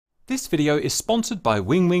This video is sponsored by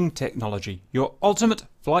Wing Technology, your ultimate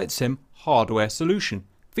flight sim hardware solution,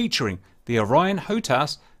 featuring the Orion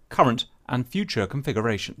HOTAS current and future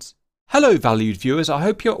configurations. Hello valued viewers, I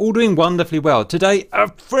hope you're all doing wonderfully well. Today, a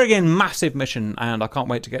friggin' massive mission, and I can't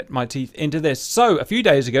wait to get my teeth into this. So, a few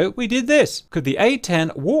days ago, we did this. Could the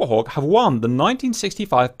A-10 Warthog have won the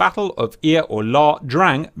 1965 Battle of Ir or La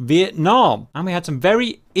Drang, Vietnam? And we had some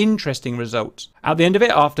very interesting results. At the end of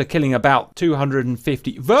it, after killing about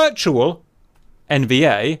 250 virtual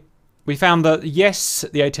NVA, we found that yes,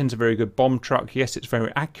 the A-10 is a very good bomb truck, yes, it's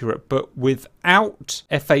very accurate, but without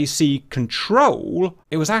FAC control,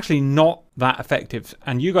 it was actually not that effective.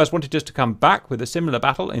 And you guys wanted us to come back with a similar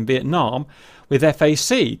battle in Vietnam with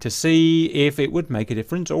FAC to see if it would make a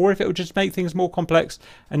difference or if it would just make things more complex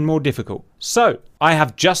and more difficult. So, I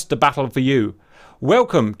have just a battle for you.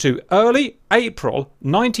 Welcome to early April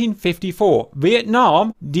 1954,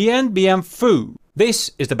 Vietnam, Dien Bien Phu.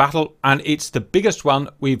 This is the battle, and it's the biggest one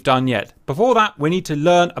we've done yet. Before that, we need to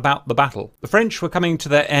learn about the battle. The French were coming to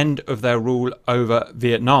their end of their rule over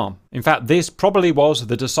Vietnam. In fact, this probably was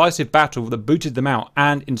the decisive battle that booted them out,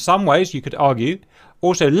 and in some ways, you could argue,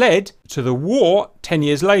 also led to the war 10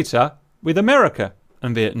 years later with America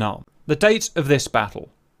and Vietnam. The dates of this battle: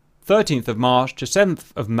 13th of March to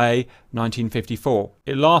 7th of May 1954.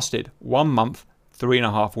 It lasted 1 month,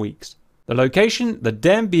 3.5 weeks. The location: the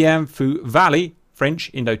Dien Bien Phu Valley,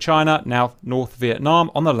 French Indochina, now North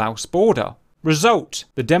Vietnam, on the Laos border. Result: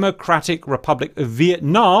 the Democratic Republic of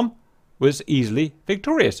Vietnam was easily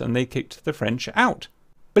victorious and they kicked the French out.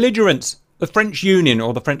 Belligerents: the French Union,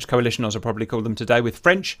 or the French Coalition as I probably call them today, with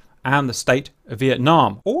French and the state of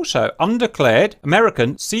Vietnam. Also undeclared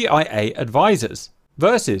American CIA advisors.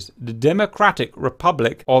 Versus the Democratic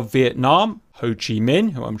Republic of Vietnam, Ho Chi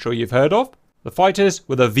Minh, who I'm sure you've heard of. The fighters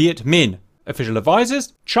were the Viet Minh. Official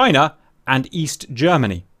advisors: China and East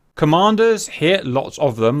Germany. Commanders here, lots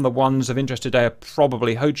of them. The ones of interest today are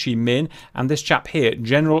probably Ho Chi Minh and this chap here,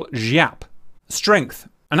 General Giap. Strength: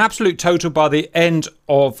 an absolute total by the end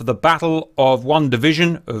of the battle of 1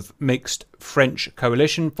 division of mixed French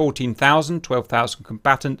coalition, 14,000, 12,000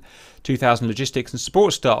 combatant, 2,000 logistics and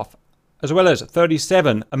support staff, as well as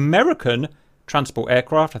 37 American transport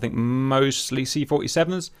aircraft, I think mostly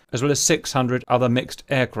C-47s, as well as 600 other mixed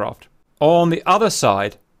aircraft. On the other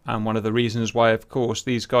side, and one of the reasons why, of course,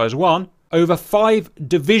 these guys won, over 5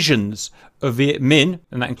 divisions of Viet Minh,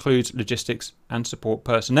 and that includes logistics and support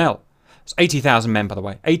personnel. It's 80,000 men, by the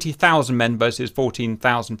way. 80,000 men versus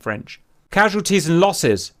 14,000 French. Casualties and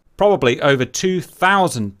losses: probably over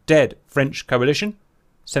 2,000 dead French coalition,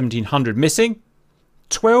 1,700 missing,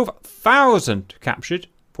 12,000 captured,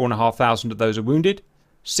 4,500 of those are wounded,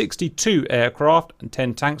 62 aircraft and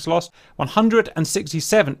 10 tanks lost,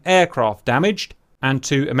 167 aircraft damaged, and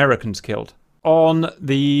 2 Americans killed. On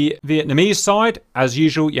the Vietnamese side, as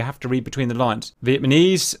usual, you have to read between the lines.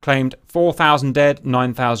 Vietnamese claimed 4,000 dead,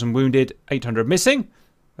 9,000 wounded, 800 missing.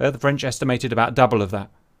 The French estimated about double of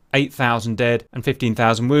that. 8,000 dead and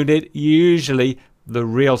 15,000 wounded. Usually the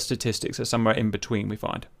real statistics are somewhere in between, we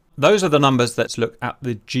find. Those are the numbers. Let's look at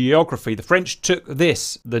the geography. The French took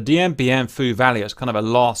this, the Dien Bien Phu Valley, as kind of a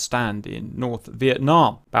last stand in North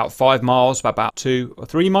Vietnam. About 5 miles, about 2 or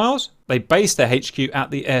 3 miles. They based their HQ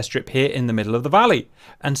at the airstrip here in the middle of the valley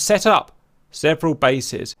and set up several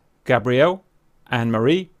bases: Gabrielle,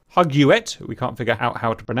 Anne-Marie, Huguette, who we can't figure out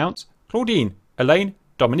how to pronounce, Claudine, Elaine,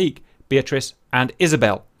 Dominique, Beatrice, and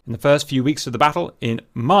Isabelle. In the first few weeks of the battle in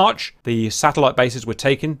March, the satellite bases were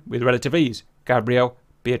taken with relative ease: Gabrielle,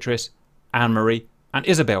 Beatrice, Anne-Marie, and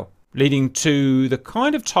Isabelle, leading to the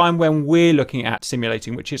kind of time when we're looking at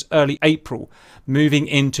simulating, which is early April, moving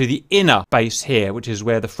into the inner base here, which is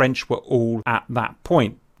where the French were all at that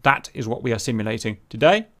point. That is what we are simulating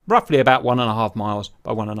today, roughly about 1.5 miles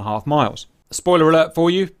by 1.5 miles. Spoiler alert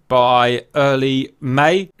for you: by early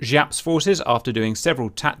May, Giap's forces, after doing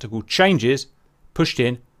several tactical changes, pushed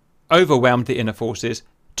in, overwhelmed the inner forces,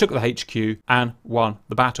 took the HQ and won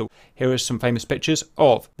the battle. Here are some famous pictures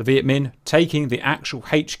of the Viet Minh taking the actual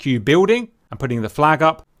HQ building and putting the flag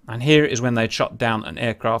up. And here is when they shot down an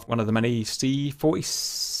aircraft, one of the many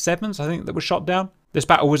C-47s, I think, that was shot down. This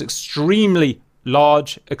battle was extremely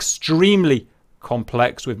large, extremely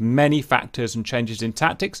complex, with many factors and changes in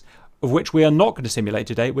tactics, of which we are not going to simulate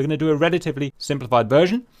today. We're going to do a relatively simplified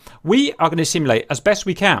version. We are going to simulate as best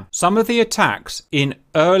we can some of the attacks in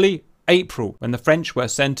early April, when the French were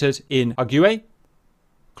centred in Huguette,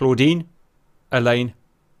 Claudine, Elaine,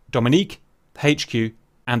 Dominique, the HQ,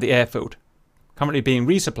 and the airfield, currently being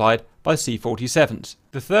resupplied by C-47s.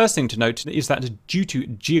 The first thing to note is that due to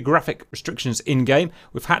geographic restrictions in-game,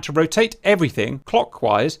 we've had to rotate everything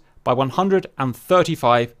clockwise by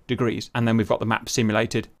 135 degrees. And then we've got the map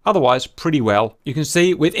simulated. Otherwise, pretty well. You can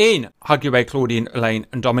see within Hugway, Claudine, Elaine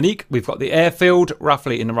and Dominique, we've got the airfield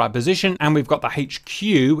roughly in the right position. And we've got the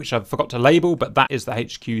HQ, which I forgot to label, but that is the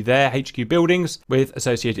HQ there, HQ buildings with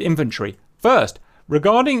associated infantry. First,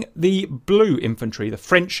 regarding the blue infantry, the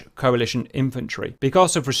French coalition infantry,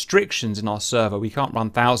 because of restrictions in our server, we can't run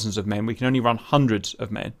thousands of men, we can only run hundreds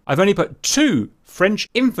of men. I've only put 2 French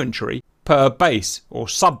infantry per base, or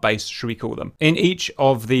sub-base should we call them. In each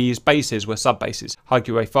of these bases were sub-bases.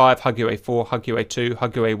 Hugway 5, Hugway 4, Hugway 2,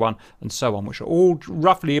 Hugway 1, and so on, which are all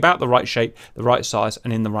roughly about the right shape, the right size,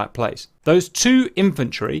 and in the right place. Those 2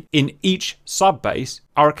 infantry in each sub-base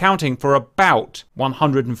are accounting for about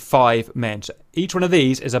 105 men. So each one of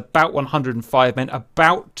these is about 105 men,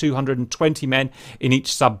 about 220 men in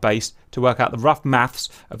each sub-base to work out the rough maths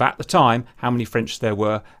of at the time how many French there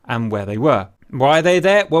were and where they were. Why are they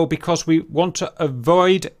there? Well, because we want to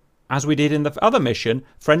avoid, as we did in the other mission,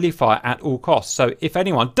 friendly fire at all costs. So if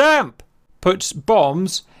anyone puts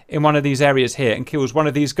bombs in one of these areas here and kills one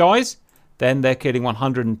of these guys, then they're killing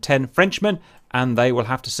 110 Frenchmen and they will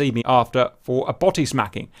have to see me after for a body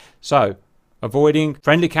smacking. So avoiding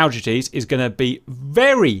friendly casualties is going to be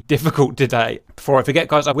very difficult today. Before I forget,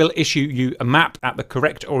 guys, I will issue you a map at the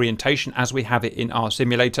correct orientation as we have it in our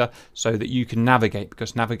simulator so that you can navigate,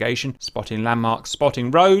 because navigation, spotting landmarks,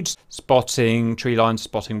 spotting roads, spotting tree lines,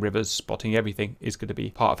 spotting rivers, spotting everything is going to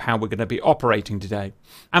be part of how we're going to be operating today.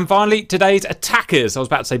 And finally, today's attackers, I was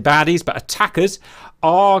about to say baddies, but attackers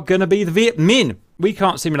are going to be the Viet Minh. We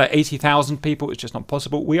can't simulate 80,000 people, it's just not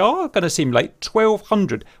possible. We are going to simulate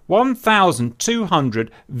 1,200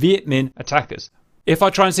 Viet Minh attackers. If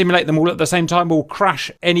I try and simulate them all at the same time, we'll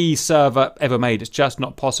crash any server ever made. It's just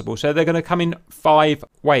not possible. So they're going to come in 5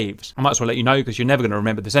 waves. I might as well let you know because you're never going to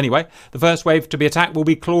remember this anyway. The first wave to be attacked will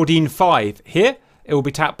be Claudine 5. Here, it will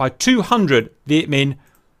be attacked by 200 Viet Minh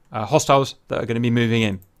hostiles that are going to be moving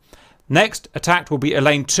in. Next, attacked will be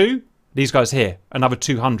Elaine 2. These guys here, another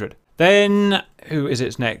 200. Then, who is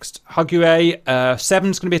it next? Hugway 7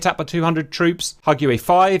 is going to be attacked by 200 troops. Hugway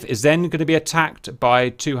 5 is then going to be attacked by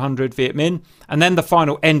 200 Viet Minh. And then the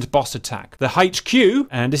final end boss attack. The HQ,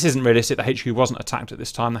 and this isn't realistic, the HQ wasn't attacked at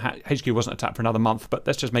this time. The HQ wasn't attacked for another month, but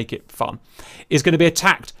let's just make it fun. Is going to be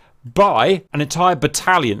attacked by an entire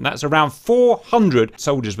battalion. That's around 400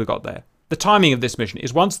 soldiers we've got there. The timing of this mission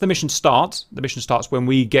is once the mission starts when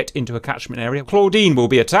we get into a catchment area, Claudine will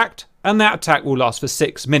be attacked, and that attack will last for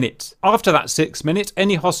 6 minutes. After that 6 minutes,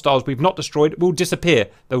 any hostiles we've not destroyed will disappear.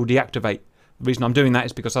 They will deactivate. The reason I'm doing that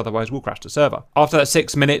is because otherwise we'll crash the server. After that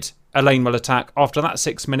 6 minutes, Elaine will attack. After that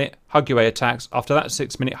 6 minute, Hugway attacks. After that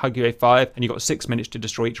 6 minute, Hugway 5, and you've got 6 minutes to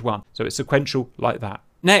destroy each one. So it's sequential like that.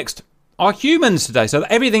 Next, our humans today. So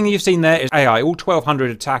everything you've seen there is AI. All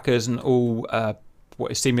 1,200 attackers and all what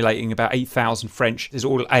is simulating about 8,000 French is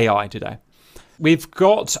all AI today. We've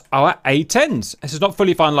got our A-10s. This is not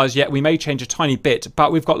fully finalised yet. We may change a tiny bit,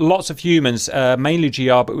 but we've got lots of humans, mainly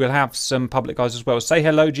GR, but we'll have some public guys as well. Say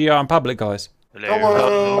hello, GR and public guys.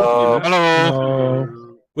 Hello.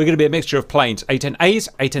 Hello. We're going to be a mixture of planes, A-10As,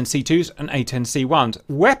 A-10C2s and A-10C1s.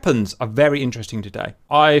 Weapons are very interesting today.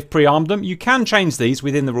 I've pre-armed them. You can change these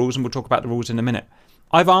within the rules, and we'll talk about the rules in a minute.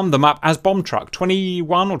 I've armed them up as bomb truck,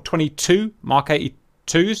 21 or 22 Mark 82s,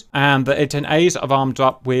 and the A-10As I've armed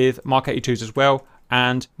up with Mark 82s as well,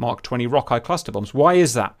 and Mark 20 Rockeye cluster bombs. Why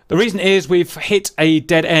is that? The reason is we've hit a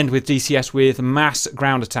dead end with DCS with mass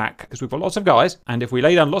ground attack, because we've got lots of guys, and if we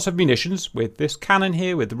lay down lots of munitions with this cannon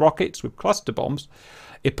here, with the rockets, with cluster bombs,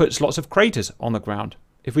 it puts lots of craters on the ground.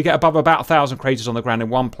 If we get above about 1,000 craters on the ground in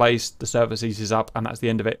one place, the server seizes up, and that's the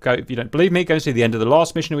end of it. If you don't believe me, go see the end of the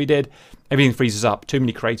last mission we did. Everything freezes up. Too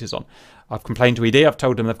many craters on. I've complained to ED. I've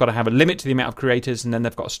told them they've got to have a limit to the amount of creators, and then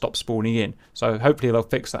they've got to stop spawning in. So hopefully they'll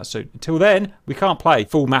fix that soon. Until then, we can't play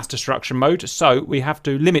full mass destruction mode, so we have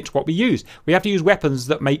to limit what we use. We have to use weapons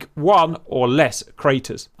that make 1 or less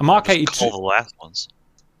craters. A Mark 82... All the last ones.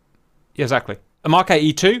 Yeah, exactly. A Mark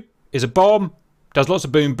 82 is a bomb. Does lots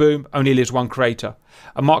of boom boom, only leaves 1 crater.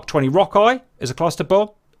 A Mark 20 Rockeye is a cluster bomb.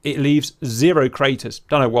 It leaves 0 craters.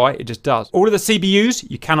 Don't know why, it just does. All of the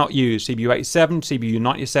CBUs you cannot use. CBU 87, CBU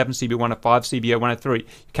 97, CBU 105, CBU 103. You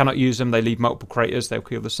cannot use them, they leave multiple craters, they'll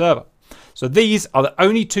kill the server. So these are the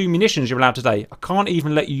only 2 munitions you're allowed today. I can't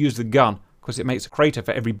even let you use the gun because it makes a crater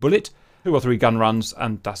for every bullet. 2 or 3 gun runs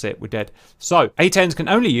and that's it, we're dead. So A-10s can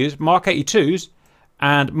only use Mark 82s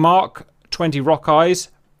and Mark 20 Rockeyes,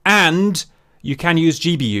 and you can use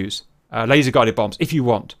GBUs, laser guided bombs, if you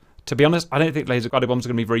want. To be honest, I don't think laser guided bombs are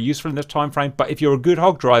going to be very useful in this time frame, but if you're a good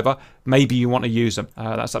hog driver, maybe you want to use them.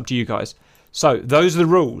 That's up to you guys. So those are the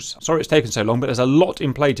rules. Sorry it's taken so long, but there's a lot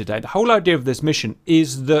in play today. The whole idea of this mission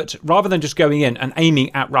is that rather than just going in and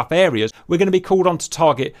aiming at rough areas, we're going to be called on to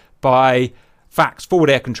target by FACs, forward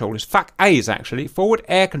air controllers. FAC A's actually, forward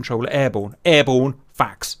air controller airborne. Airborne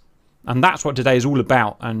FACs. And that's what today is all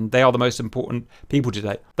about, and they are the most important people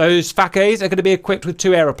today. Those FAC A's are going to be equipped with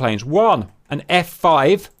 2 aeroplanes. One, an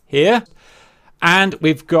F5 here, and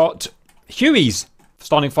we've got Hueys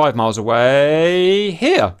standing 5 miles away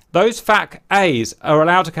here. Those FAC A's are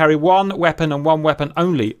allowed to carry 1 weapon and 1 weapon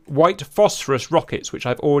only. White phosphorus rockets, which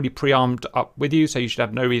I've already pre-armed up with you, so you should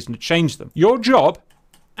have no reason to change them. Your job,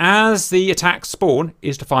 as the attacks spawn,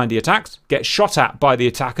 is to find the attacks, get shot at by the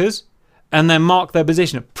attackers, and then mark their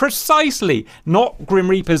position. Precisely, not Grim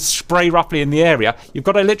Reapers spray roughly in the area. You've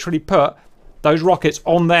got to literally put those rockets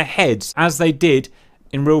on their heads, as they did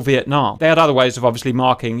in real Vietnam. They had other ways of obviously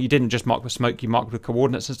marking. You didn't just mark with smoke, you marked with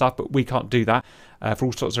coordinates and stuff, but we can't do that for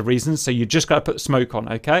all sorts of reasons. So you just got to put smoke on,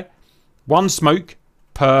 okay? 1 smoke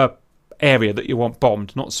per area that you want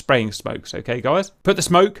bombed, not spraying smokes, okay, guys? Put the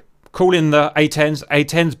smoke, call in the A-10s.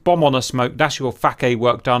 A-10s bomb on a smoke. That's your FAC A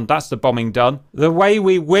work done. That's the bombing done. The way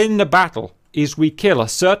we win the battle is we kill a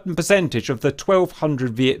certain percentage of the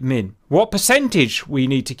 1,200 Viet Minh. What percentage we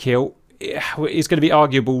need to kill is going to be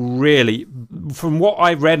arguable, really. From what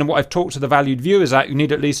I've read and what I've talked to the valued viewers at, you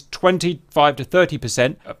need at least 25 to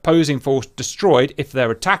 30% opposing force destroyed if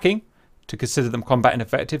they're attacking, to consider them combat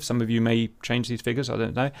ineffective. Some of you may change these figures, I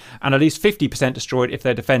don't know. And at least 50% destroyed if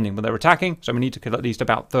they're defending when they're attacking. So we need to kill at least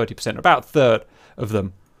about 30%, about a third of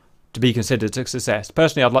them to be considered a success.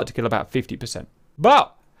 Personally, I'd like to kill about 50%.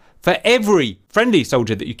 But for every friendly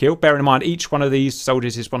soldier that you kill, bearing in mind each one of these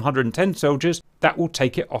soldiers is 110 soldiers, that will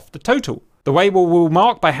take it off the total. The way we'll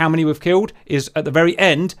mark by how many we've killed is at the very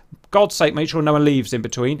end. God's sake, make sure no one leaves in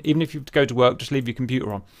between. Even if you have to go to work, just leave your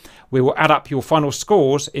computer on. We will add up your final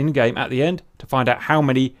scores in-game at the end to find out how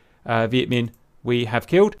many Viet Minh we have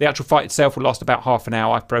killed. The actual fight itself will last about half an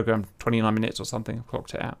hour. I've programmed 29 minutes or something. I've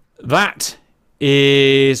clocked it out. That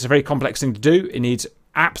is a very complex thing to do. It needs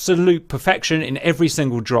absolute perfection in every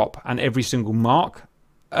single drop and every single mark.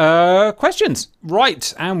 Questions?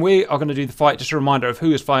 Right, and we are going to do the fight. Just a reminder of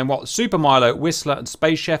who is flying what. Super Milo, Whistler and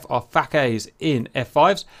Space Chef are FAC A's in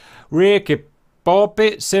F5s. Rear Kid,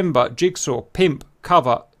 Bobbit, Simba, Jigsaw, Pimp,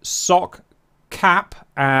 Cover, Sock, Cap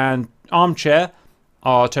and Armchair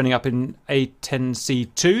are turning up in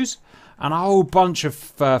A-10C2s. And a whole bunch of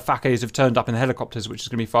FAC A's have turned up in the helicopters, which is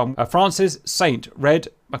going to be fun. Francis, Saint, Red,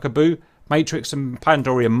 Macaboo, Matrix and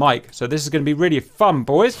Pandora and Mike. So this is going to be really fun,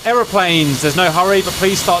 boys. Aeroplanes, there's no hurry, but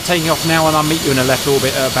please start taking off now and I'll meet you in a left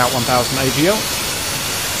orbit at about 1000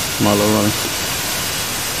 AGL. Milo running.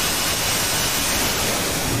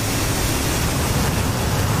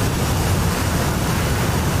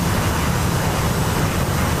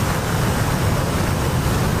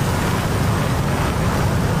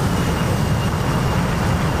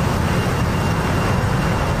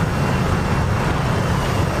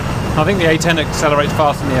 I think the A-10 accelerates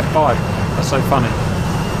faster than the F5. That's so funny.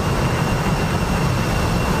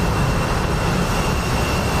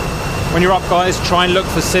 When you're up, guys, try and look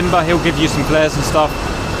for Simba. He'll give you some flares and stuff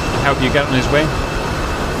and help you get on his wing.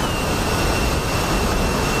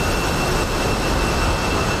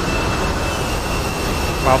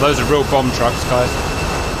 Wow, those are real bomb trucks, guys.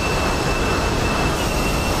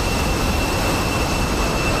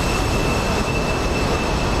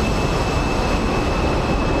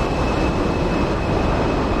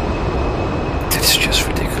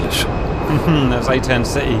 There's A-10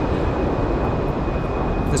 City.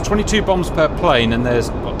 There's 22 bombs per plane and there's,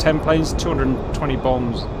 what, 10 planes, 220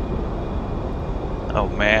 bombs. Oh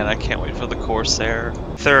man, I can't wait for the Corsair.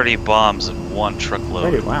 30 bombs in 1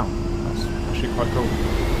 truckload. Really? Wow. That's actually quite cool.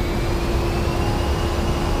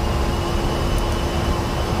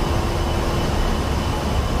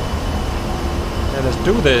 Yeah, let's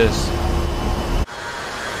do this.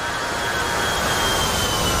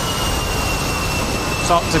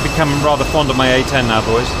 Start to become rather fond of my A-10 now,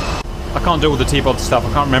 boys. I can't do all the T-bod stuff,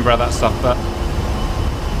 I can't remember how that stuff, but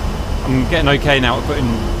I'm getting okay now at putting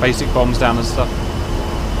basic bombs down and stuff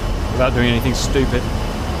without doing anything stupid.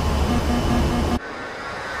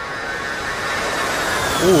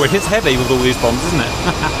 Oh, it hits heavy with all these bombs, isn't it?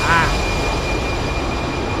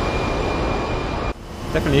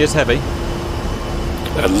 Definitely is heavy.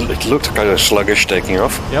 It looked kind of sluggish taking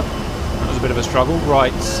off. Yep, that was a bit of a struggle.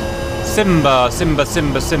 Right. Simba, Simba,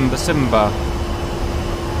 Simba, Simba, Simba.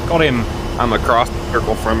 Got him. I'm across the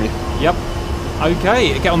circle from you. Yep.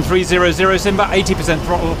 Okay, get on 300 Simba, 80%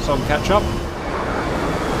 throttle, so I can catch up.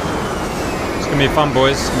 It's going to be fun,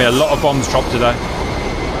 boys. It's going to be a lot of bombs dropped today.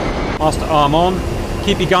 Master arm on.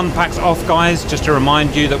 Keep your gun packs off, guys, just to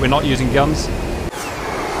remind you that we're not using guns.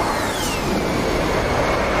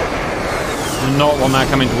 Do not want that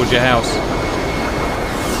coming towards your house.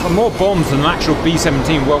 Got more bombs than an actual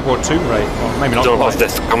B-17 World War II raid. Well, maybe not. Don't quite. have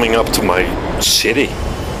that coming up to my city.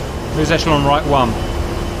 Who's echelon right 1?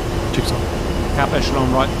 Jigsaw. Cap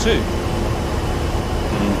echelon right 2.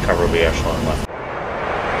 Cover the echelon left.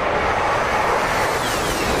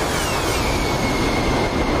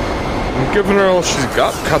 I'm giving her all she's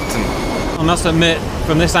got, Captain. I must admit,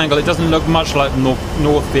 from this angle, it doesn't look much like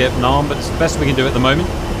North Vietnam, but it's the best we can do at the moment.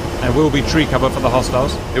 There will be tree cover for the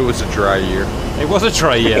hostiles. It was a dry year. It was a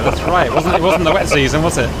dry year, that's right. It wasn't the wet season,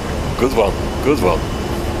 was it? Good one. Good one.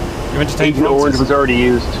 You entertained Agent Orange was already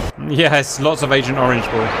used. Yes, lots of Agent Orange,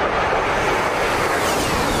 boys.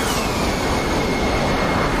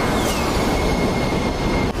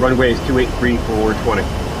 Runway is 283 for 20.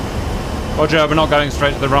 Roger, we're not going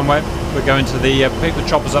straight to the runway. We're going to the pick the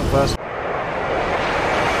choppers up first.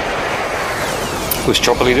 Who's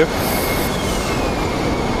chopper leader?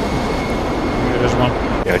 There's one.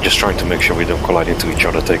 Yeah, just trying to make sure we don't collide into each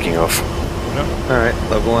other taking off. Alright,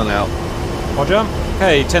 leveling out. Roger.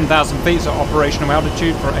 Okay, 10,000 feet of operational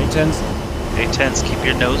altitude for A-10s. A-10s, keep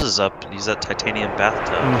your noses up. Use that titanium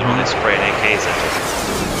bathtub. They're only spraying AKs at you.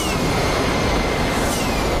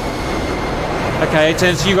 Okay,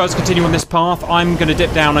 A-10s, you guys continue on this path. I'm going to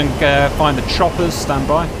dip down and find the choppers. Stand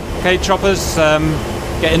by. Okay, choppers,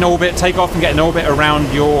 get in orbit, take off and get in orbit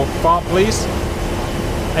around your fart, please.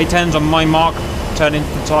 A-10s on my mark, turn into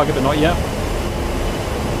the target, but not yet.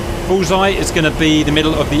 Bullseye is going to be the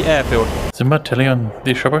middle of the airfield. Zimba, telly on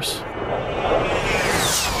these choppers.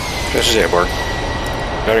 This is airborne.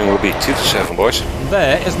 Bearing will be 227, boys.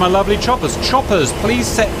 There is my lovely choppers. Choppers, please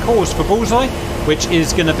set course for Bullseye, which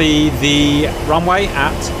is going to be the runway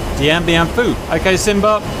at Dien Bien Phu. Okay,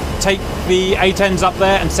 Simba, take the A-10s up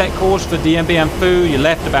there and set course for Dien Bien Phu. You're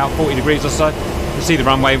left about 40 degrees or so. You'll see the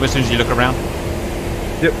runway as soon as you look around.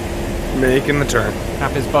 Yep, making the turn.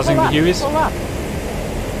 Cap is buzzing the Hueys. Pull up.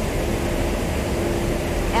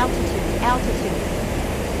 Altitude,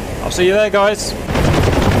 altitude. I'll see you there, guys.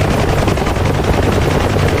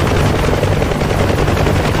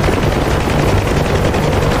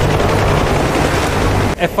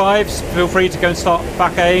 F5s, feel free to go and start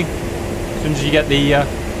back A as soon as you get the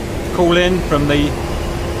call in from the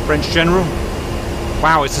French general.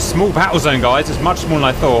 Wow, it's a small battle zone, guys. It's much smaller than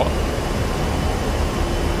I thought.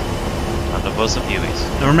 On the bosom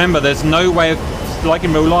Hueys. Now remember, there's no way of, like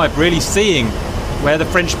in real life, really seeing where the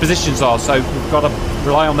French positions are, so we've got to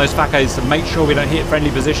rely on those FACAs to make sure we don't hit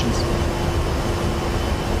friendly positions.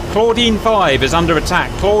 Claudine 5 is under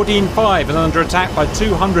attack. Claudine 5 is under attack by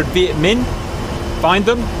 200 Viet Minh. Find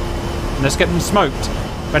them, and let's get them smoked.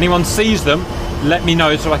 If anyone sees them, let me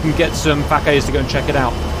know so I can get some FACAs to go and check it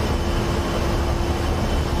out.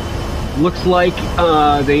 Looks like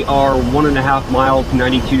they are 1.5 miles,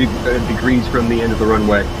 92 degrees from the end of the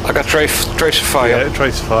runway. I got trace of fire. Yeah,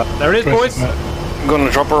 trace of fire. There it is, boys. I'm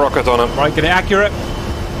gonna drop a rocket on him. Right, get it accurate.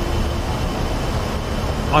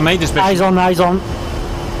 I made this mission. Eyes on, eyes on.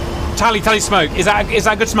 Tally smoke. Is that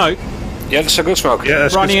good smoke? Yeah, that's a good smoke. Yeah,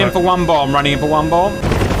 that's Running good in for one bomb. Running in for one bomb.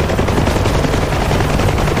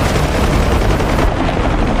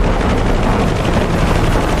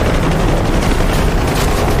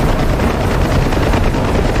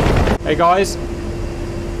 Hey guys,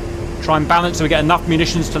 try and balance so we get enough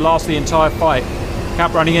munitions to last the entire fight.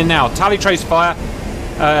 Cap running in now. Tally trace fire.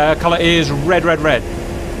 Colour is red, red, red.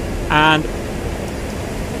 And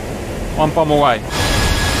one bomb away.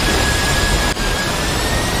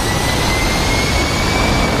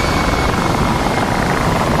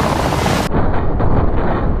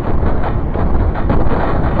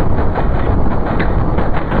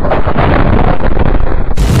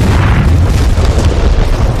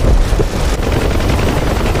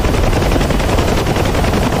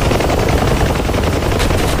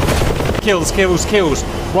 Kills, kills, kills.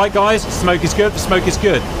 Right, guys, smoke is good. The smoke is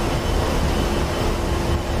good.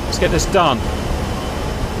 Let's get this done.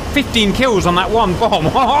 15 kills on that one bomb.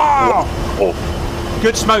 Oh.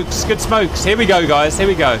 Good smokes, good smokes. Here we go, guys. Here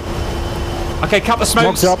we go. Okay, cut the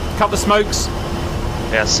smokes. Smokes up. Cut the smokes.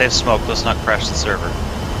 Yeah, save smoke. Let's not crash the server.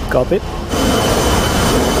 Copy.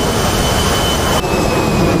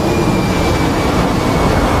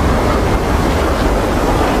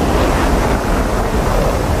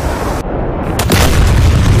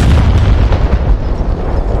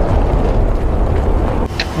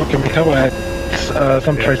 Okay, we tell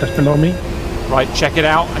some traitors below me. Right, check it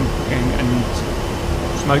out and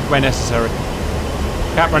smoke where necessary.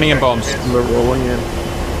 Cap running in bombs. We're rolling in.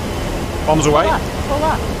 Bombs away. Pull up, pull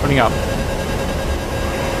up. Running up.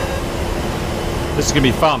 This is going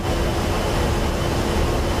to be fun.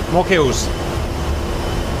 More kills.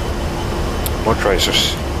 More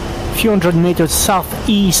tracers. Few hundred meters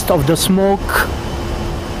southeast of the smoke.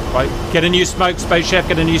 Right, get a new smoke, Space Chef,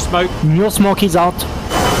 get a new smoke. New smoke is out.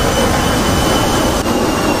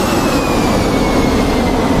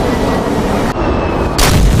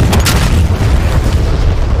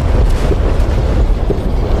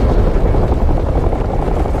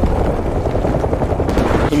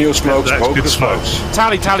 New smoke, That's smoke, good smokes.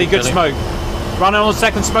 Tally, good smoke. Running on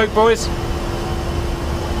second smoke, boys.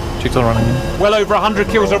 Jigsaw running in. Well over 100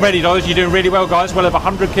 kills already, guys. You're doing really well, guys. Well over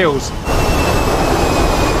 100 kills.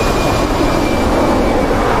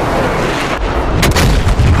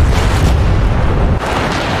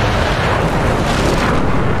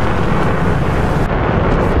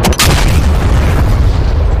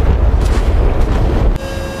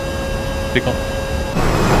 Pickle.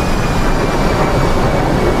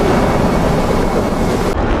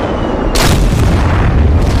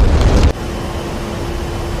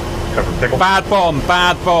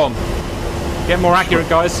 Bad bomb. Get more accurate,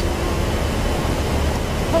 guys.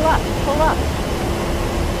 Pull up.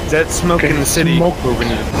 Is that smoke in the city? Smoke. Moving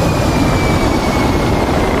in.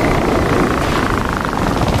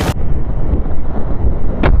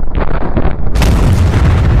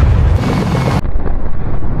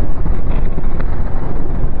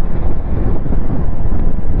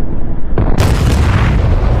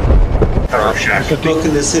 Smoke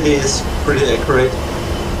in the city is pretty accurate.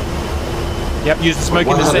 Yep, use the smoke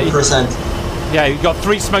in the city. 100%. Yeah, you've got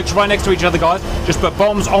 3 smokes right next to each other, guys. Just put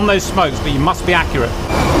bombs on those smokes, but you must be accurate.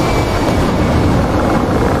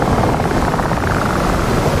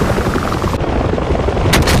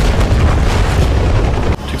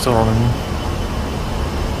 Jigsaw running in.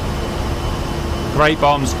 Great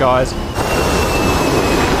bombs, guys.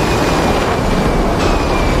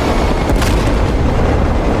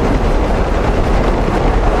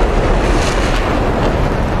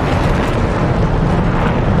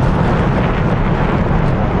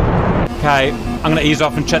 Okay, I'm going to ease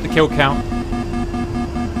off and check the kill count.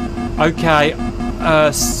 Okay,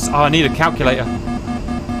 I need a calculator.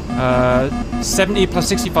 70 plus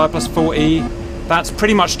 65 plus 40. That's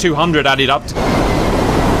pretty much 200 added up.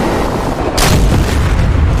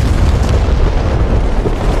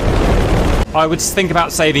 I would think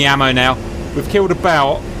about saving ammo now. We've killed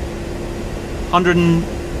about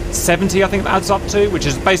 170, I think that adds up to, which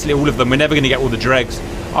is basically all of them. We're never going to get all the dregs.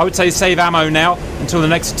 I would say save ammo now until the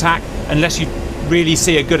next attack, unless you really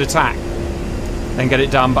see a good attack. Then get it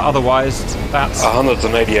done, but otherwise, that's...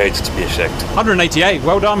 188 to be exact. 188,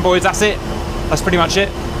 well done, boys, that's it. That's pretty much it.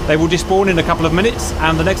 They will despawn in a couple of minutes,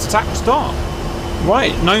 and the next attack will start.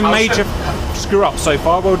 Right, no major screw-ups so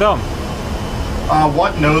far, well done.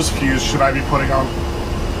 What nose fuse should I be putting on?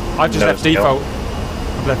 I've just left default.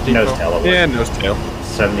 I've left default. Nose tail. Yeah, nose tail.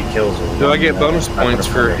 70 kills. Do I get bonus points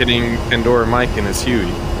for hitting Pandora Mike in his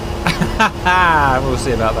Huey? We'll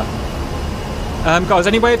see about that. Guys,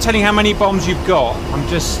 any way of telling how many bombs you've got? I'm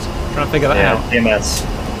just trying to figure that out. DMS.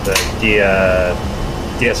 The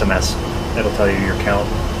DSMS. It'll tell you your count.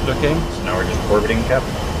 Looking. So now we're just orbiting cap.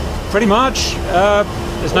 Pretty much.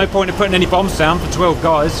 There's no point in putting any bombs down for 12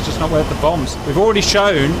 guys. It's just not worth the bombs. We've already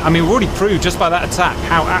shown, I mean, we've already proved just by that attack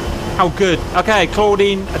how good. Okay,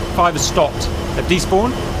 Claudine at 5 has stopped. They've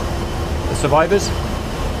despawned. The survivors.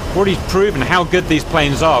 We've already proven how good these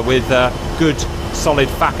planes are with good, solid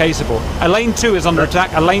FAK support. Lane 2 is under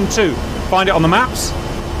attack. Lane 2. Find it on the maps.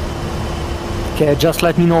 Okay, just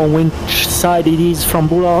let me know which side it is from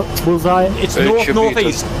Bullseye. It's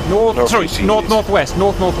north-northeast. Northwest. Northwest.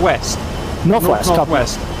 Northwest,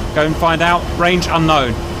 Northwest. Go and find out. Range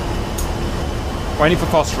unknown. Waiting for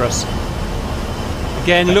phosphorus.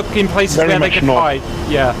 Again, look in places where they can hide.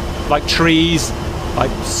 Yeah, like trees, like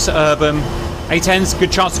urban. A-10's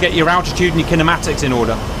good chance to get your altitude and your kinematics in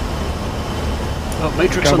order. Oh,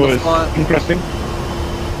 Matrix on the fly. Interesting.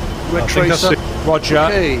 Red Tracer. Roger.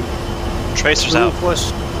 Okay. Tracers out.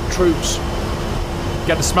 Northwest troops.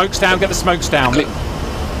 Get the smokes down. Get the smokes down.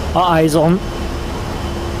 Eyes on.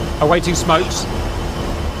 Awaiting smokes.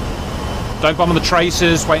 Don't bomb on the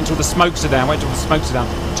tracers. Wait until the smokes are down. Wait until the smokes are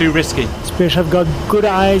down. Too risky. Space have got good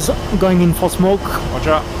eyes going in for smoke.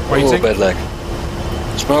 Roger. Waiting. Oh, bad leg.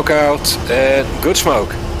 Smoke out and good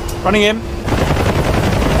smoke. Running in.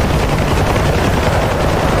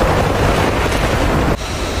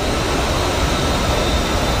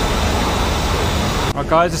 Alright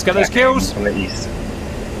guys, let's get those kills. From the east.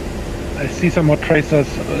 I see some more tracers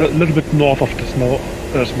a little bit north of the smoke.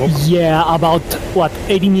 Yeah, about, what,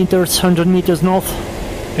 80 meters, 100 meters north?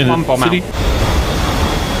 In One bomb city. out.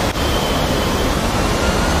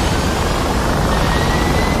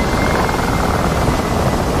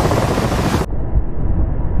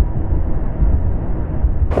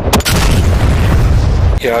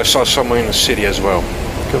 Yeah, I saw someone in the city as well.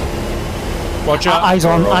 Roger. Eyes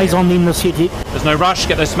on in the city. There's no rush.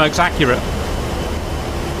 Get those smokes accurate.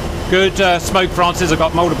 Good smoke, Francis. I've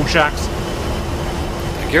got multiple shacks.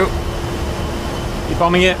 Thank you. You're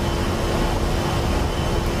bombing it.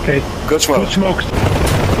 Okay. Good smoke. Good smokes.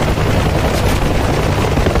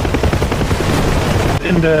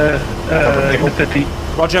 In the city.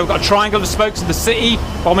 Roger, we've got a triangle of smokes in the city.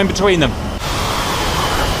 Bomb in between them.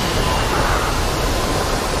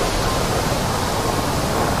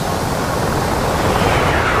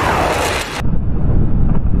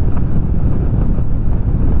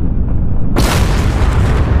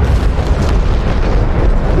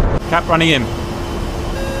 Cap running in.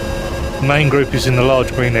 Main group is in the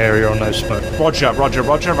large green area on no smoke. Roger, roger,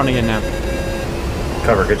 roger. Running in now.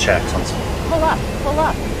 Cover, good checks on smoke. Pull up, pull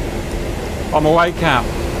up. On my way, Cap.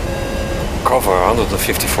 Cover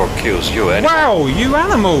 154 kills. You animal. Wow, you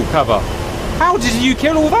animal cover. How did you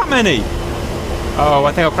kill all that many? Oh,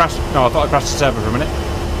 I think I crashed. No, I thought I crashed the server for a minute.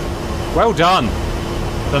 Well done.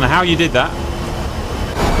 Don't know how you did that.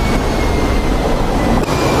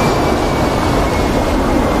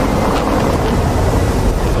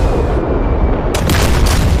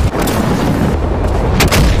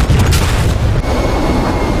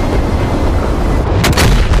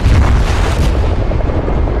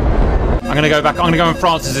 I'm going to go back. I'm going to go in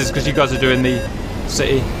Francis's because you guys are doing the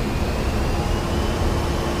city.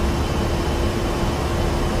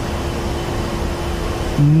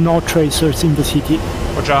 No tracers in the city.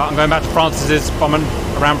 Roger, I'm going back to Francis's, bombing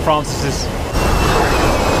around Francis's.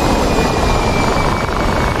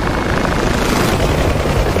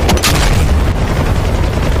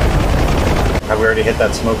 Have we already hit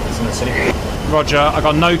that smoke that's in the city? Roger, I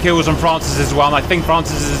got no kills on Francis as well, and I think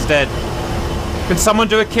Francis is dead. Can someone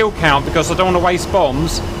do a kill count because I don't want to waste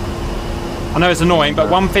bombs? I know it's annoying, but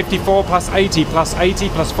 154 plus 80 plus 80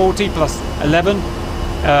 plus 40 plus 11.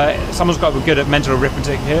 Someone's got to be good at mental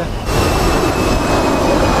arithmetic here.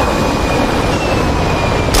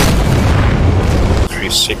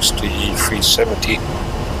 $360, $370.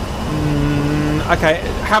 Okay,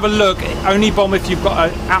 have a look. Only bomb if you've got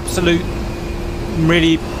an absolute,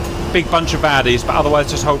 really big bunch of baddies, but otherwise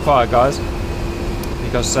just hold fire, guys.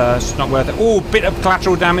 Because it's just not worth it. Oh, bit of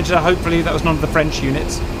collateral damage there. Hopefully that was none of the French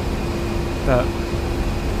units. But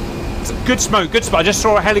it's good smoke, good smoke. I just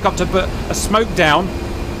saw a helicopter put a smoke down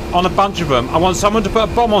on a bunch of them. I want someone to put a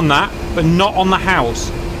bomb on that, but not on the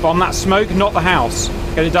house. But on that smoke, not the house.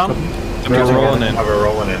 Get it done? We're rolling in. We're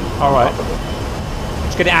rolling in. Alright.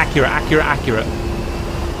 Just get it accurate, accurate, accurate.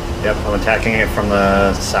 Yep, I'm attacking it from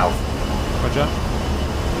the south. Roger.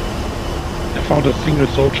 I found a single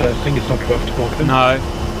soldier. I think it's not worth smoking. No.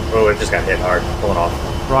 Oh, it just got hit hard. Pulling off.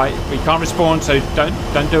 Right, we can't respawn, so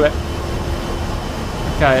don't do it.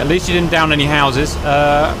 Okay, at least you didn't down any houses.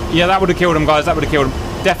 Yeah, that would have killed them, guys. That would have killed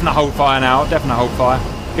them. Definite hold fire now. Definite hold fire.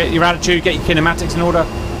 Get your attitude, get your kinematics in order.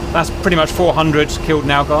 That's pretty much 400 killed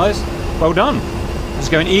now, guys. Well done. It's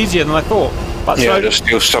going easier than I thought. But Yeah, so, there's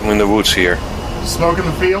still some in the woods here. Smoke in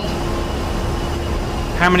the field.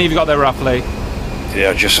 how many have you got there roughly?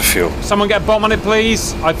 Yeah, just a few. Someone get a bomb on it,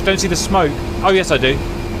 please. I don't see the smoke. Oh, yes, I do.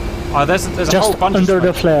 Oh, there's a whole Just bunch under of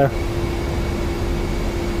the smoke. flare.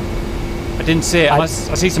 I didn't see it. I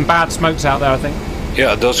see some bad smokes out there, I think.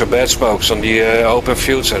 Yeah, those are bad smokes. On the open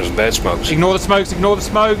fields, there's bad smokes. Ignore the smokes, ignore the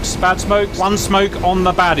smokes. Bad smokes. One smoke on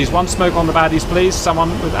the baddies. One smoke on the baddies, please.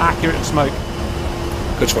 Someone with accurate smoke.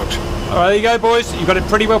 Good smokes. All right, there you go, boys. You've got it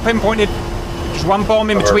pretty well pinpointed. Just one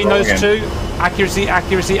bomb in between those two. Accuracy,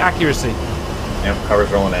 accuracy, accuracy. Yep,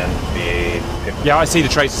 cover's rolling in. Yeah, I see the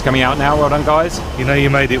traces coming out now. Well done, guys. You know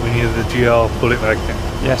you made it when you had the GR bullet magnet.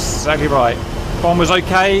 Yes, exactly right. Bomb was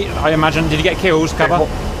okay, I imagine. Did you get kills, cover?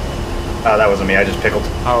 That wasn't me, I just pickled.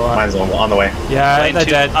 Oh, right. Mine's on the way. Yeah, Lane they're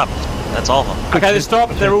two dead. Up. That's all of them. Okay, they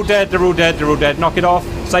stopped. They're all dead. They're all dead. They're all dead. Knock it off.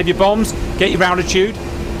 Save your bombs. Get your altitude.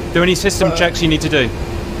 Do any system checks you need to do.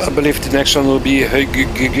 I believe the next one will be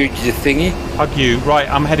thingy. Hug you. Right,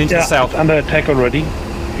 I'm heading to the south. It's under attack already.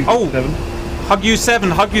 Oh! Hug you 7.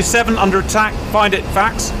 Hug you 7 under attack. Find it.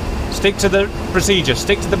 Facts. Stick to the procedure.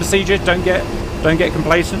 Stick to the procedure. Don't get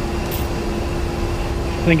complacent.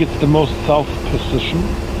 I think it's the most south position.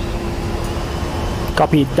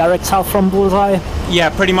 Copy. Direct south from Bullseye. Yeah,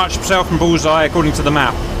 pretty much south from Bullseye according to the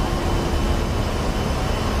map.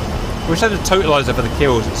 Wish I had a totalizer for the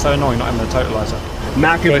kills. It's so annoying not having a totalizer.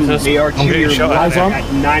 Mac is AR2 your left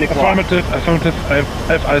at 9 o'clock. Affirmative. I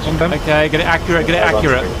have eyes on them. Okay, get it accurate. Get it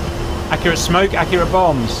accurate. Accurate smoke. Accurate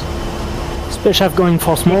bombs. Special going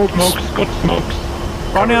for smokes. Good smokes.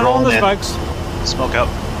 Running on the smokes. Smoke out.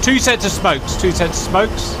 2 sets of smokes. 2 sets of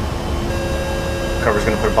smokes. Cover's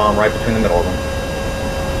gonna put a bomb right between the middle of them.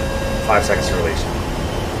 5 seconds to release.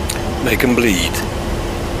 Make him bleed.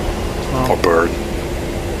 Or burn.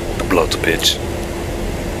 The blood to bits.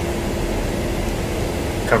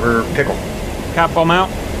 Cover pickle. Cat bomb out.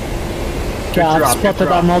 Okay, I've spotted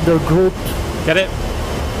another group. Get it?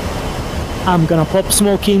 I'm gonna pop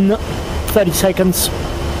smoke in 30 seconds.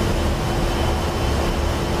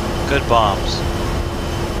 Good bombs.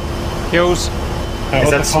 Kills. Is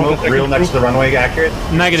that smoke real next to the runway accurate?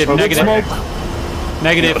 Negative, Smoke? negative. Smoke.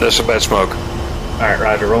 Negative. No, that's a bad smoke. Alright,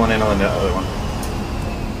 Roger, rolling in on the other one.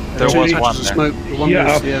 There was Two one patches of there. smoke. The one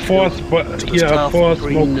was the airfield to the south, four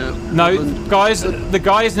green, smoke. No, woodland. guys, the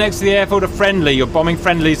guys next to the airfield are friendly. You're bombing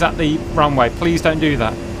friendlies at the runway. Please don't do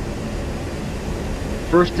that.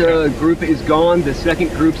 First group is gone. The second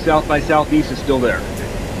group south by southeast is still there.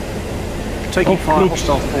 Taking fire, groups.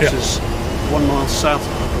 hostile forces 1 mile south.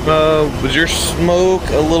 Was your smoke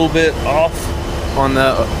a little bit off on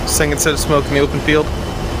the second set of smoke in the open field?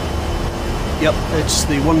 Yep, it's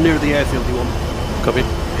the one near the airfield you want. Copy.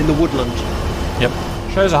 In the woodland. Yep.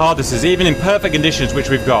 Shows how hard this is. Even in perfect conditions, which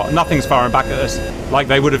we've got, nothing's firing back at us like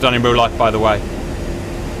they would have done in real life, by the way.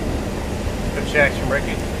 Good action,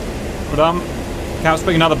 Ricky. But Cat's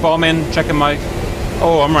putting another bomb in. Checking my.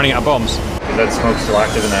 Oh, I'm running out of bombs. Is that smoke still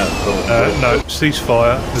active in that little... No,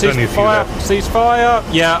 ceasefire. There's only a few Ceasefire. left. Ceasefire.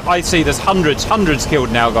 Yeah, I see. There's hundreds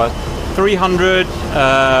killed now, guys. 300,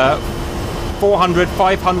 400,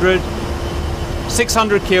 500,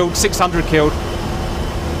 600 killed. 600 killed.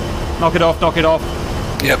 Knock it off. Knock it off.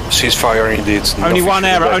 Yep, ceasefire indeed. Only one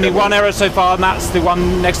error. Only one error so far, and that's the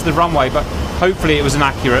one next to the runway. But hopefully it was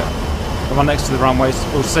inaccurate. The one next to the runways.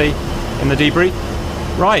 We'll see in the debrief.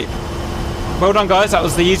 Right. Well done, guys. That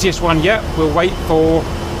was the easiest one yet. We'll wait for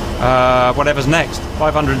whatever's next.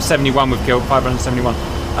 571 we've killed. 571.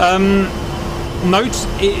 Note,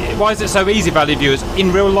 why is it so easy, valued viewers?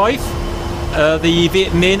 In real life, the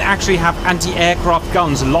Viet Minh actually have anti-aircraft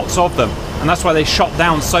guns, lots of them, and that's why they shot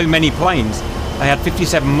down so many planes. They had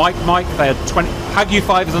 57 Mike. They had 20. Hagyu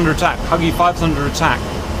 5 is under attack. Hagyu 5 is under attack.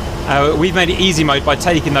 We've made it easy mode by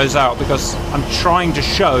taking those out because I'm trying to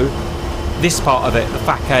show this part of it, the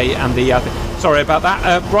FAK and the... sorry about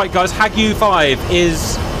that. Right, guys, Hagyu 5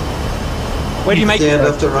 is... Where do you make it? Yeah,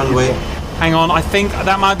 left the runway. Hang on, I think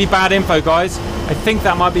that might be bad info, guys. I think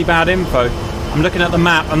that might be bad info. I'm looking at the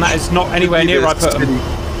map, and that is not anywhere near where I put them.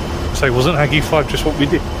 So wasn't Hagyu 5 just what we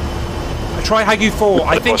did? Try Hagyu 4.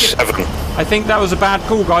 I think that was a bad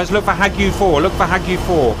call, guys. Look for Hagyu 4. Look for Hagyu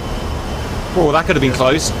 4. Oh, that could have been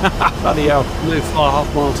close. Bloody hell. Move far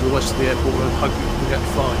half mile to the west of the airport and hope you can get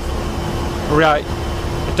 5. Right.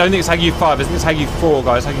 I don't think it's Hagyu 5. I think it's Hagyu 4,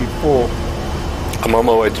 guys. Hagyu 4. I'm on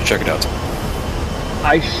my way to check it out.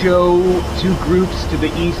 I show two groups to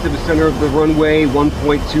the east of the center of the runway,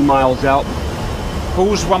 1.2 miles out.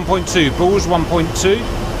 Bulls 1.2. Bulls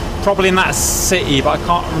 1.2. Probably in that city, but I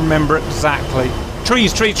can't remember exactly.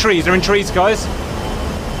 Trees. They're in trees, guys.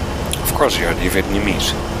 Of course you are, the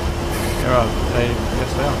Vietnamese. Yeah,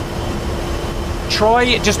 yes, they are.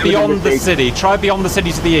 Try just beyond the city. Try beyond the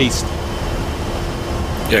city to the east.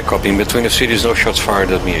 Yeah, copy. In between the cities, no shots fired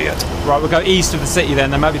at me yet. Right, we'll go east of the city then.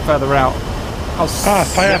 They might be further out.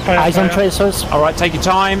 Fire. Eyes on tracers. All right, take your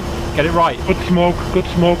time. Get it right. Good smoke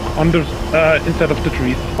under instead of the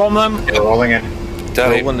trees. Bomb them. Yeah, rolling in.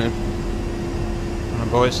 Rolling in. Come on,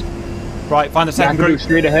 boys. Right, find the second group.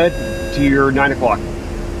 Straight ahead to your 9 o'clock.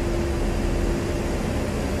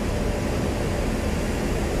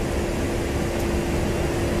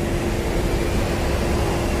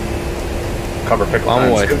 Cover pickle. On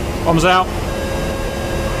the way. Bombs out.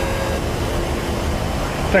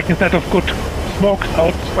 Second set of good smokes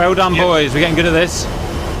out. Well done, boys. We're getting good at this.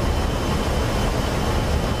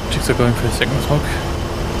 Chicks are going for the second smoke.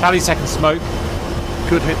 Tally second smoke.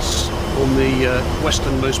 Good hits on the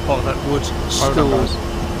westernmost part of that wood. Still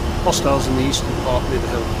hostiles in the eastern part near the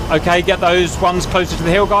hill. Okay, get those ones closer to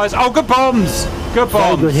the hill, guys. Oh, good bombs. Good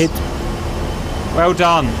bombs. Very good hit. Well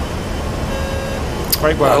done.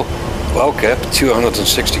 Great work. Well kept.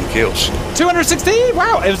 216 kills. 260?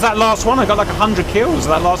 Wow, it was that last one. I got like 100 kills.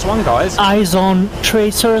 That last one, guys. Eyes on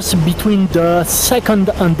tracers between the second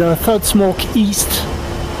and the third smoke east.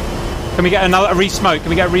 Can we get a re-smoke? Can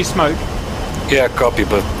we get a re-smoke? Yeah, copy,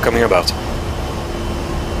 but coming about.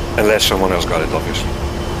 Unless someone else got it, obviously.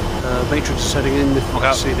 Matrix is heading in if you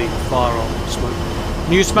can see the fire on smoke.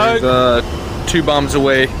 New smoke? 2 bombs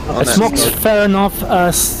away on that Smoke's smoke. fair enough.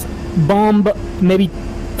 Bomb maybe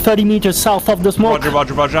 30 meters south of the smoke.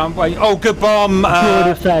 Roger. Wait. Oh, good bomb. Good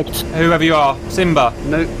effect. Whoever you are. Simba.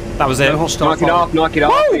 No. That was it. No hostile Knock it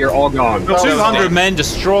off. You're all gone. 200 men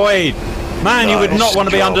destroyed. Man, you would not want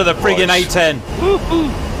to be under the friggin' A-10.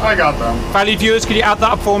 I got them. Valued viewers, could you add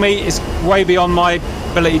that up for me? It's way beyond my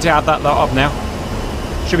ability to add that up now.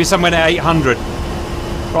 Should be somewhere at 800.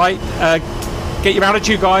 Right, get your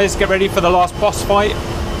altitude, guys. Get ready for the last boss fight.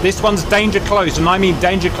 This one's danger close, and I mean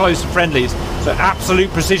danger close to friendlies. So absolute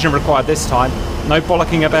precision required this time. No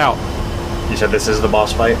bollocking about. You said this is the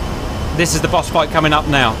boss fight? This is the boss fight coming up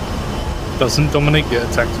now. Doesn't Dominic get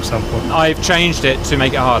attacked at some point? I've changed it to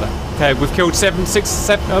make it harder. Okay, we've killed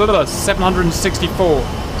 764.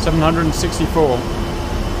 764.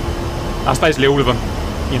 That's basically all of them,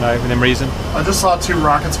 you know, within reason. I just saw 2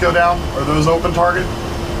 rockets go down. Are those open target?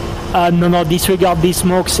 No, disregard these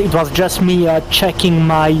smokes. It was just me checking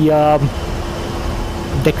my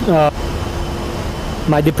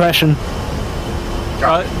my depression.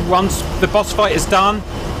 Once the boss fight is done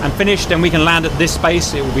and finished, then we can land at this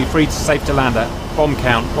space. It will be safe to land at. Bomb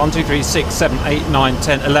count: 1, 2, 3, 6, 7, 8, 9,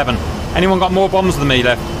 10, 11. Anyone got more bombs than me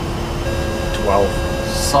left? 12.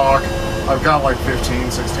 Sock. I've got like 15,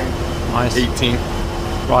 16. Nice. 18.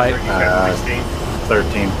 Right.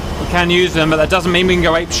 13. We can use them, but that doesn't mean we can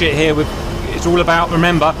go apeshit here. It's all about,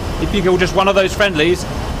 remember, if you kill just one of those friendlies,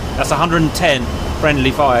 that's 110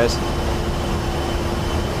 friendly fires.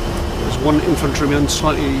 There's one infantryman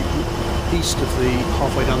slightly east of the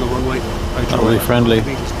halfway down the runway. Probably friendly.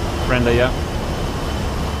 Friendly, yeah.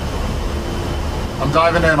 I'm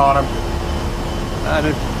diving in on him.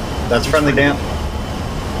 That's friendly, Dan.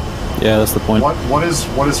 Yeah, that's the point. What is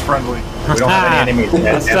friendly? We don't have any enemies.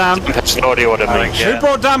 That's Damp. That's no idea what I mean. Who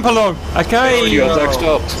brought Damp along? Okay. Attack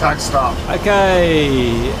stopped. Attack stopped.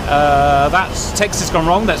 Okay. That's Texas gone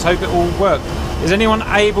wrong. Let's hope it all worked. Is anyone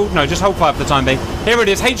able? No, just hold fire for the time being. Here it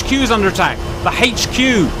is. HQ is under attack. The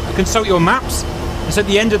HQ. Consult your maps. It's at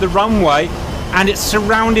the end of the runway, and it's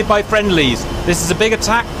surrounded by friendlies. This is a big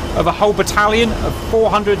attack of a whole battalion of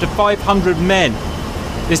 400 to 500 men.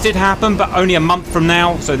 This did happen, but only a month from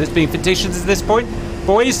now, so this being fictitious at this point.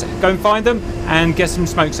 Boys, go and find them and get some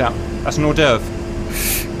smokes out. That's an hors d'oeuvre.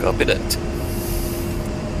 Copy that.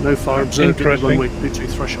 No fire observed at the runway 22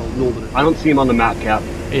 threshold northern. I don't see him on the map, Cap.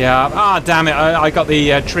 Yeah, damn it, I got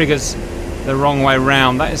the triggers the wrong way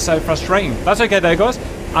round. That is so frustrating. That's okay though, guys.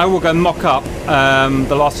 I will go mock up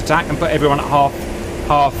the last attack and put everyone at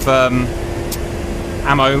half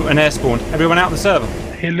ammo and air spawned. Everyone out the server.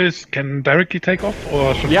 Healers can directly take off,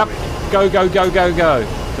 or should Yep. Go.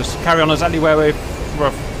 Just carry on exactly where we're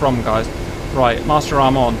from, guys. Right, master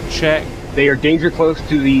arm on. Check. They are danger close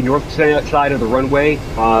to the north side of the runway,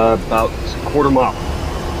 about a quarter mile.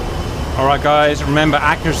 All right, guys. Remember,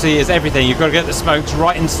 accuracy is everything. You've got to get the smokes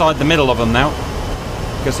right inside the middle of them now.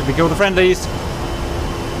 Because if we kill the friendlies,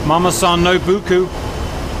 Mama-san no buku.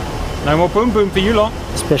 No more boom boom for you lot.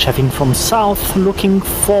 Especially from south, looking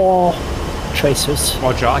for tracers.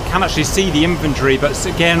 Roger. I can actually see the infantry, but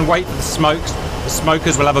again, wait for the smokes. The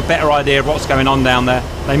smokers will have a better idea of what's going on down there.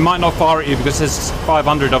 They might not fire at you because there's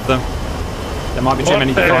 500 of them. There might be too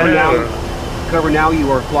many to fire. Cover now,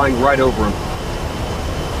 you are flying right over them.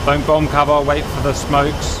 Don't bomb cover, wait for the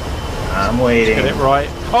smokes. I'm waiting. Get it right.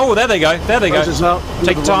 Oh, there they go. There they go.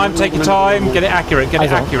 Take your time, take your time. Get it accurate, get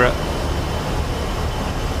it accurate.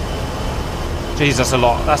 Jeez, that's a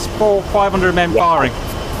lot. That's 500 men firing.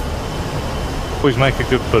 Always make a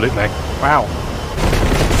good bullet, Meg. Wow.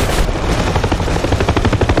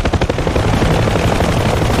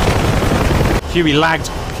 Huey lagged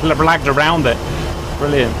around it.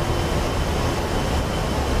 Brilliant.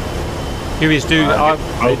 Hueys they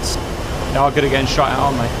are good at getting shot at,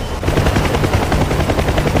 aren't they?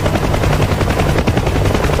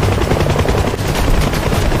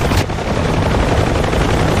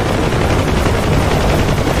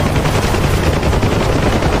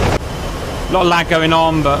 A lot of lag going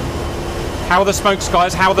on, but how are the smokes,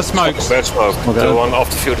 guys? How are the smokes? Bad smoke. Okay. The one off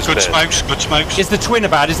the field is Good bad. smokes, good smokes. Is the twinner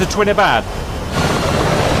bad? Is the twinner bad?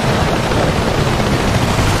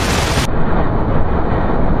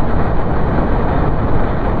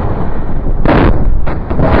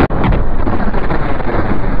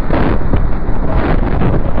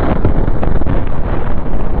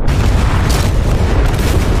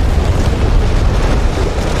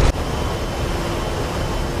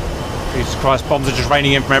 Jesus Christ, bombs are just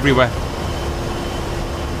raining in from everywhere.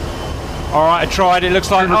 Alright, I tried. It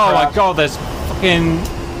looks like, oh my god, there's fucking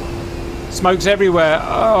smokes everywhere.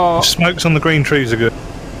 Oh. Smokes on the green trees are good.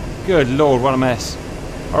 Good lord, what a mess.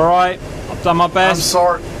 Alright, I've done my best.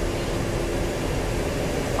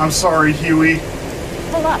 I'm sorry, Huey.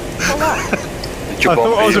 Pull up. I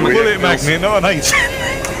thought I was a bullet magnet, not an 8.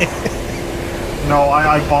 No,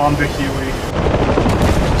 I bombed a Huey.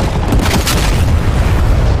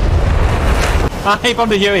 I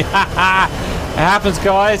bombed a Huey. It happens,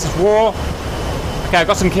 guys. It's war. I Okay, I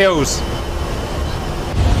got some kills.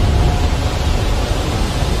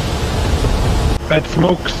 Bad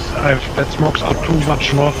smokes. Bad smokes are too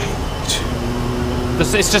much north.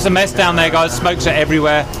 It's just a mess down there, guys. Smokes are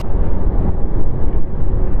everywhere.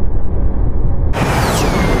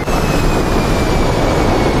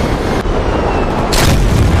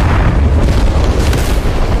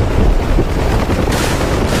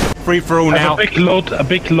 Free for all now. A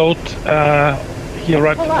big load here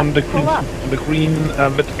right on the green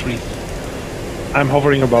with the trees. I'm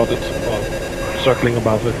hovering about it, or circling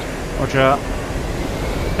above it. Roger.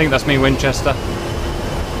 I think that's me, Winchester.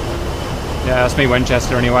 Yeah, that's me,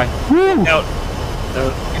 Winchester, anyway. Woo!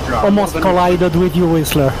 Almost collided with you,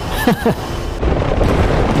 Whistler.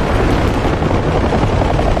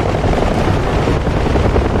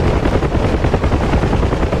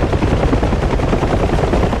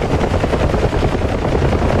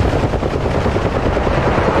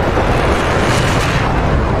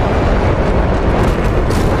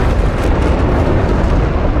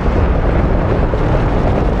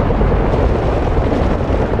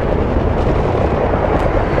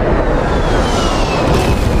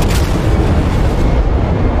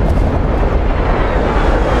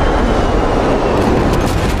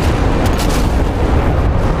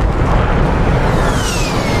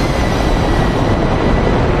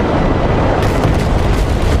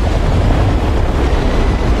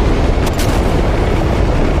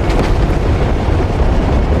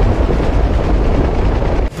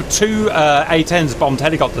 Two A-10s bombed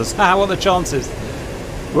helicopters. Ah, what are the chances?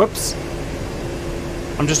 Whoops.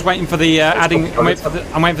 I'm just waiting for the adding. I'm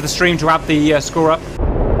waiting for the stream to add the score up.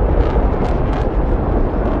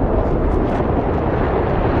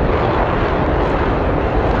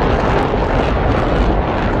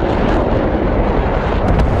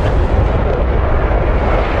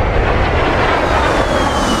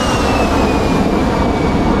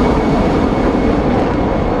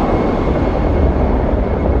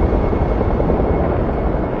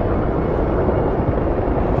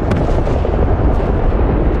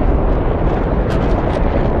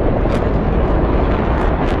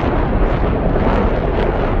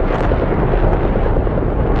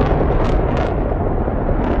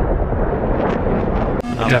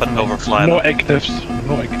 No actives.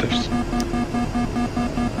 No actives.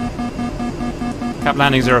 Cap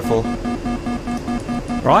landing 04.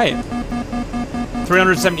 Right.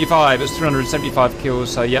 375. It's 375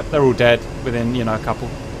 kills. So yep, they're all dead within a couple.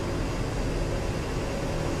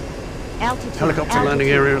 Altitude. Helicopter landing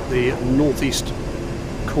area at the northeast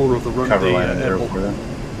corner of the run. Cover line at airport. 04 then.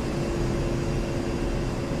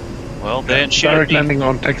 Well, they didn't shoot at Direct me. landing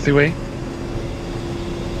on taxiway.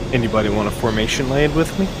 Anybody want a formation land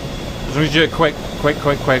with me? As long as you do it quick.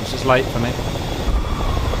 It's just late for me.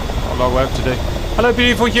 Got a lot of work to do. Hello,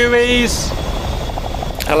 beautiful Hueys.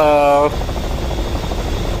 Hello.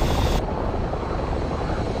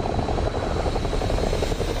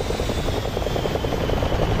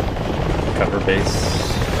 Cover base.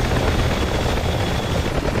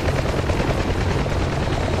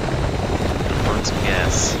 Burn some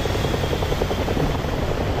gas.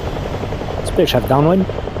 Spaceship downwind.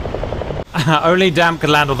 Only Damp could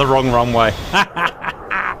land on the wrong runway.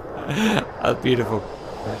 That's beautiful.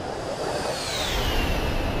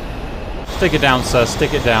 Stick it down, sir.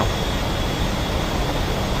 Stick it down.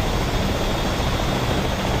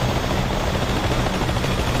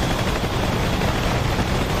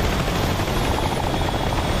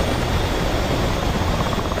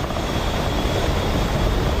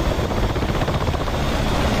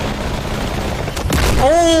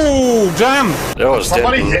 Oh, damn! That was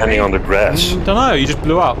landing on the grass. Don't know, you just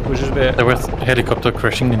blew up, which is a bit... There was a helicopter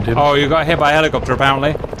crashing into him. Oh, you got hit by a helicopter,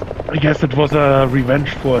 apparently. I guess it was a revenge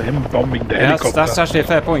for him bombing the helicopter. That's actually a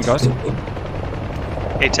fair point, guys.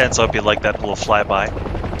 A-10s hope you like that little flyby.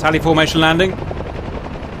 Tally formation landing.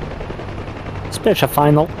 Spaceship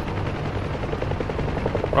final.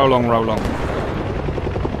 Roll on.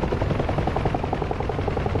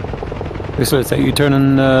 So it's you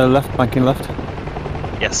turning left, banking left?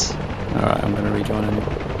 Yes. Alright, I'm going to rejoin in.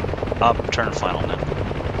 Up, turn final now.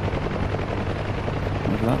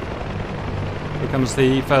 Look at that. Here comes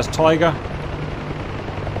the first Tiger.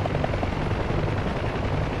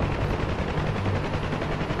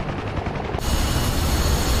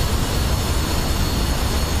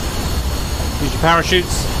 Use your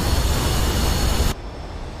parachutes.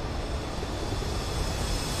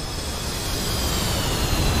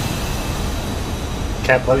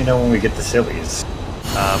 Cap, let me know when we get the sillies.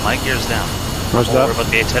 My gear's down. Where's Don't that? worry about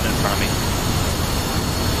the A-10 in front of me.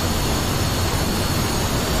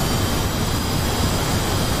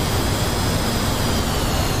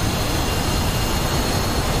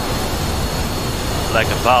 like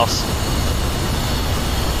a boss.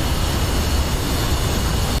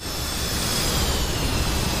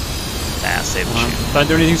 Nah, save the shoot. Don't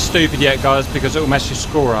do anything stupid yet, guys, because it'll mess your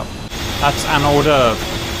score up. That's an hors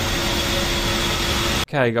d'oeuvre.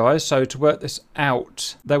 Okay, guys, so to work this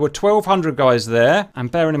out, there were 1,200 guys there,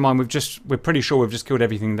 and bearing in mind we're pretty sure we've just killed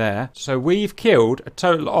everything there. So we've killed a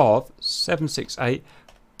total of 768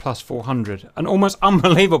 plus 400, an almost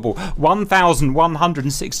unbelievable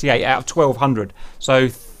 1,168 out of 1,200. So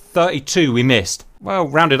 32 we missed. Well,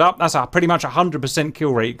 rounded up, that's pretty much 100%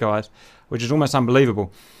 kill rate, guys, which is almost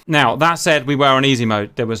unbelievable. Now, that said, we were on easy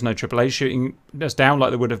mode. There was no AAA shooting us down like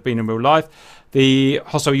there would have been in real life. The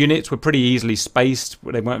hostile units were pretty easily spaced.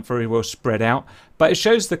 They weren't very well spread out. But it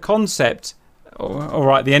shows the concept. All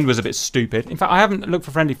right, the end was a bit stupid. In fact, I haven't looked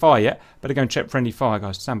for friendly fire yet. Better go and check friendly fire,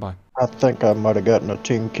 guys. Stand by. I think I might have gotten a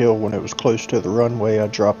team kill when it was close to the runway. I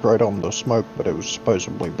dropped right on the smoke, but it was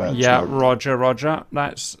supposedly bad yeah, smoke. roger.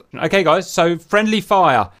 That's... Okay, guys, so friendly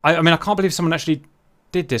fire. I mean, I can't believe someone actually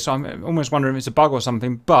did this. I'm almost wondering if it's a bug or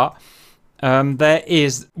something, but there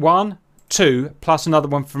is 1, 2, plus another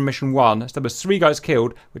one from mission 1. So there was 3 guys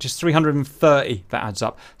killed, which is 330. That adds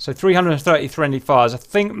up. So 330 friendly fires. I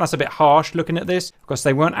think that's a bit harsh looking at this, because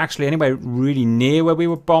they weren't actually anywhere really near where we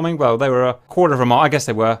were bombing. Well, they were a quarter of a mile. I guess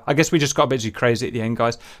they were. I guess we just got a bit too crazy at the end,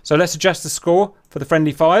 guys. So let's adjust the score for the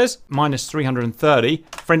friendly fires. Minus 330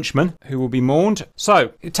 Frenchmen who will be mourned.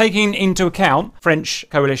 So taking into account French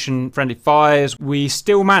coalition friendly fires, we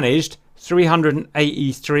still managed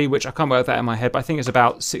 383, which I can't work that in my head, but I think it's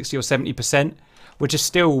about 60 or 70%, which is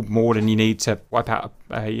still more than you need to wipe out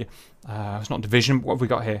a it's not division. What have we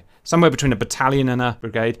got here? Somewhere between a battalion and a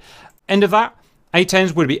brigade. End of that.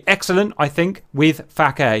 A-10s would be excellent, I think, with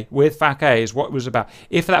FAC A. With FAC A is what it was about.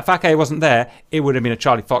 If that FAC A wasn't there, it would have been a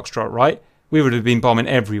Charlie Foxtrot, right? We would have been bombing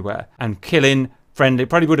everywhere and killing friendly.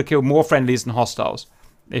 Probably would have killed more friendlies than hostiles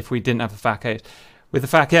if we didn't have the FAC A's. With the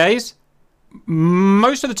FAC A's,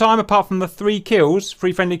 most of the time, apart from the 3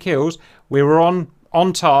 friendly kills, we were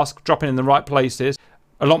on task, dropping in the right places.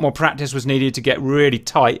 A lot more practice was needed to get really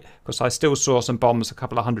tight, because I still saw some bombs a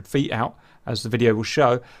couple of 100 feet out, as the video will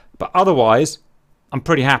show. But otherwise, I'm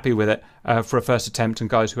pretty happy with it for a first attempt, and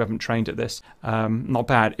guys who haven't trained at this. Not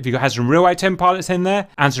bad. If you had some real A-10 pilots in there,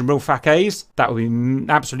 and some real FAC A's, that would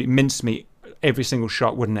be absolute mincemeat. Every single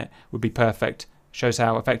shot, wouldn't it? Would be perfect. Shows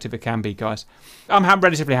how effective it can be, guys. I'm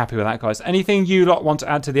relatively happy with that, guys. Anything you lot want to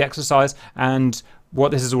add to the exercise and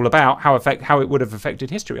what this is all about, how it would have affected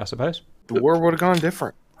history, I suppose? The war would have gone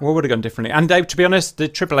different. War would have gone differently. And Dave, to be honest, the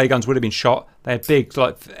AAA guns would have been shot. They had big,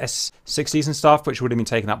 like, S60s and stuff, which would have been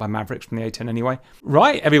taken up by Mavericks from the A-10 anyway.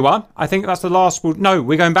 Right, everyone. I think that's the last... No,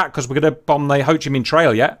 we're going back because we're going to bomb the Ho Chi Minh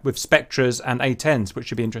Trail, yeah, with Spectres and A-10s, which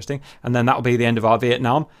should be interesting. And then that'll be the end of our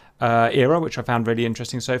Vietnam era, which I found really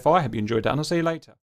interesting so far. I hope you enjoyed that, and I'll see you later.